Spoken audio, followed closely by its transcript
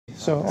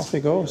so off we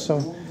go.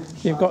 So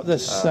you've got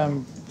this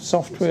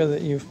software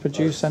that you've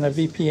produced and a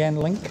VPN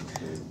link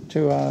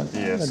to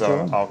yeah, a so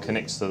drone. I'll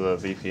connect to the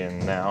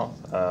VPN now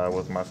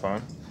with my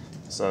phone.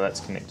 So that's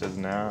connected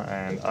now,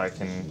 and I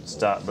can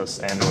start this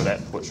Android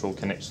app which will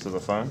connect to the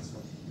phone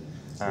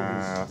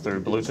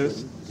through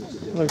Bluetooth.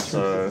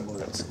 So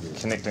it's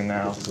connecting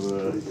now to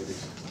the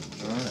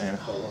drone, and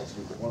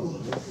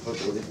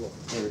hopefully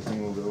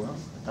everything will go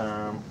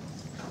well.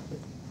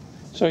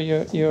 So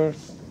you're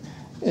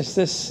is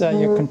this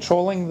you're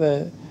controlling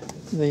the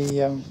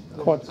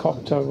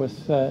quadcopter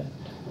with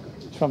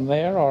from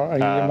there, or are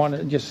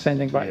you just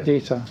sending back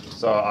data?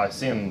 So I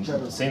send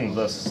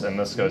this, and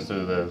this goes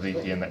through the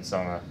VPN that's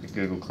on a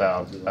Google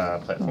Cloud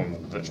platform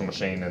virtual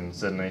machine in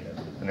Sydney,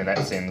 and then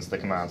that sends the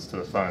commands to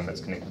the phone that's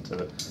connected to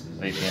the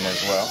VPN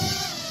as well.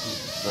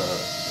 So,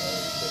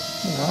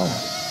 wow.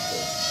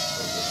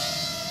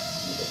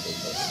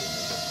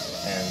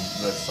 And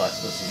this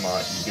is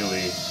my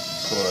GUI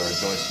sort of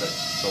joystick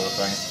sort of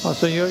thing. Oh,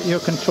 so you're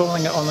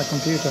controlling it on the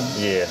computer?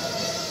 Yeah.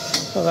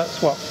 So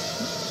that's what.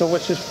 So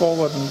which is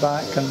forward and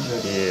back and.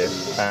 Yeah,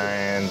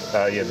 and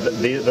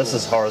this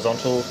is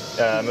horizontal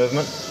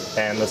movement,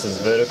 and this is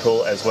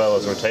vertical as well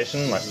as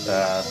rotation. Like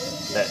that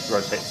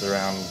rotates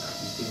around.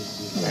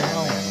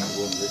 Wow. And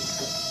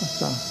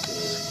That's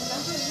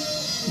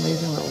an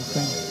amazing little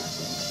thing.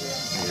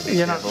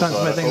 You're not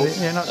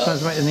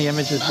transmitting the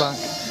images back.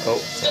 Oh,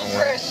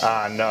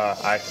 no.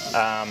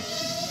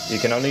 You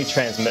can only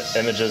transmit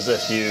images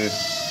if you.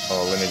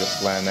 Oh, let me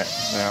just land that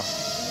now.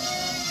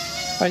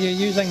 Are you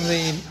using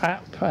an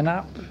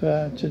app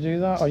to do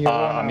that, or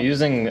I'm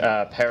using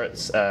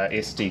Parrot's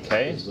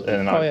SDK,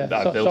 and I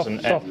built an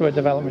app. Software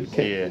development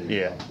kit.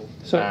 Yeah.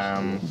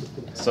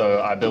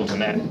 So I built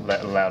an app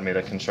that allowed me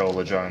to control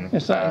the drone.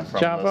 Is that from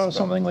Java or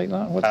something like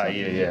that? What's that?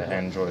 Yeah,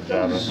 Android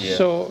Java. Yeah.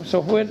 So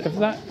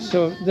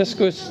this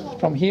goes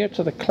from here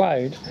to the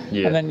cloud,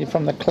 and then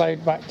from the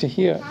cloud back to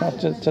here, or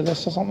to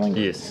this or something.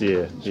 Yes,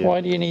 yeah. So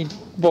why do you need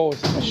both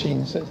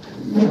machines?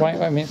 Why?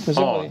 I mean,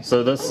 presumably.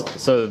 So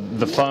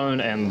the phone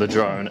and the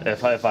drone.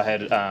 If I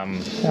had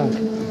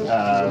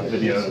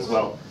video as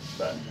well.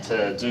 But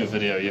to do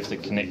video, you have to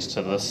connect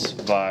to this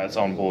via its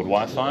onboard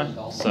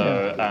Wi-Fi.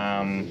 So,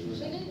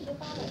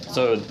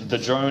 so the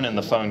drone and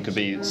the phone could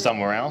be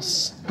somewhere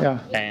else,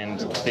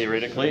 and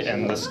theoretically,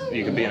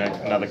 you could be in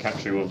another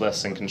country with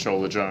this and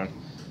control the drone.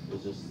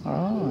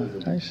 Oh,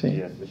 I see.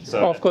 Yeah.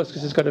 So, of course,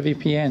 because it's got a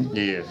VPN.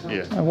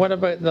 Yeah. And what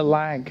about the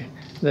lag,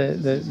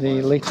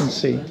 the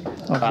latency?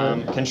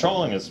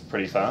 Controlling is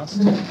pretty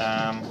fast.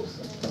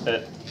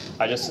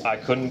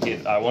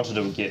 I wanted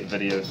to get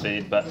video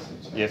feed, but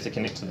you have to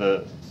connect to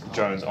the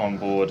drone's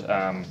onboard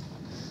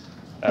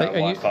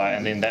Wi-Fi,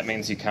 and then that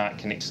means you can't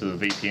connect to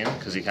the VPN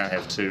because you can't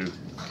have two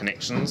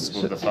connections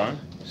with the phone.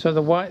 So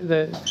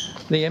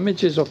the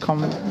images will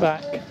come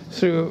back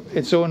through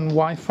its own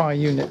Wi-Fi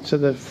unit to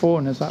the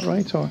phone. Is that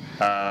right? Or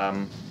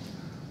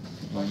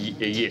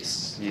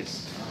yes.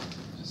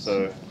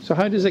 So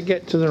how does it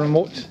get to the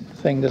remote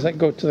thing? Does it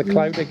go to the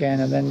cloud again,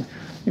 and then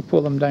you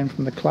pull them down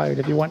from the cloud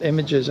if you want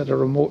images at a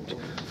remote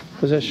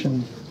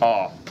position?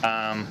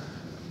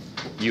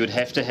 You would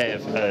have to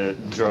have a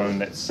drone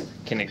that's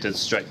connected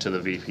straight to the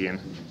VPN.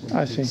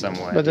 I see. Some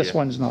way, but this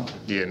one's not.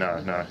 Yeah,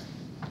 no.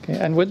 Okay,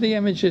 and would the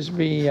images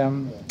be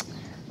of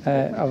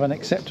an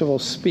acceptable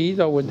speed,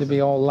 or would they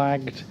be all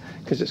lagged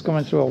because it's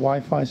going through a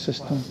Wi-Fi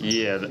system?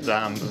 Yeah,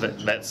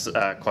 that's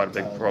quite a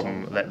big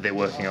problem that they're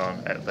working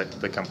on at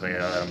the company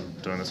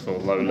doing this for.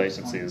 Low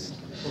latencies.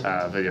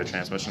 Video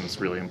transmission is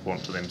really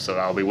important to them, so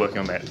I'll be working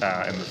on that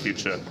in the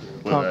future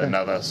with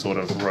another sort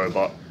of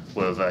robot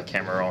with a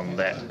camera on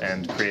that,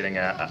 and creating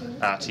a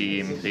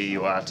RTMP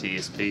or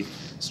RTSP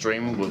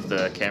stream with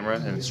the camera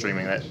and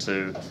streaming that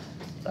to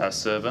a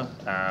server,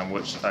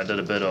 which I did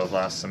a bit of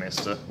last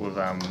semester with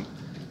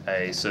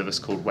a service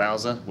called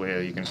Wowser,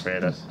 where you can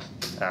create a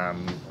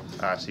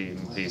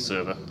RTMP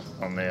server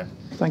on there.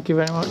 Thank you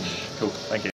very much. Cool, thank you.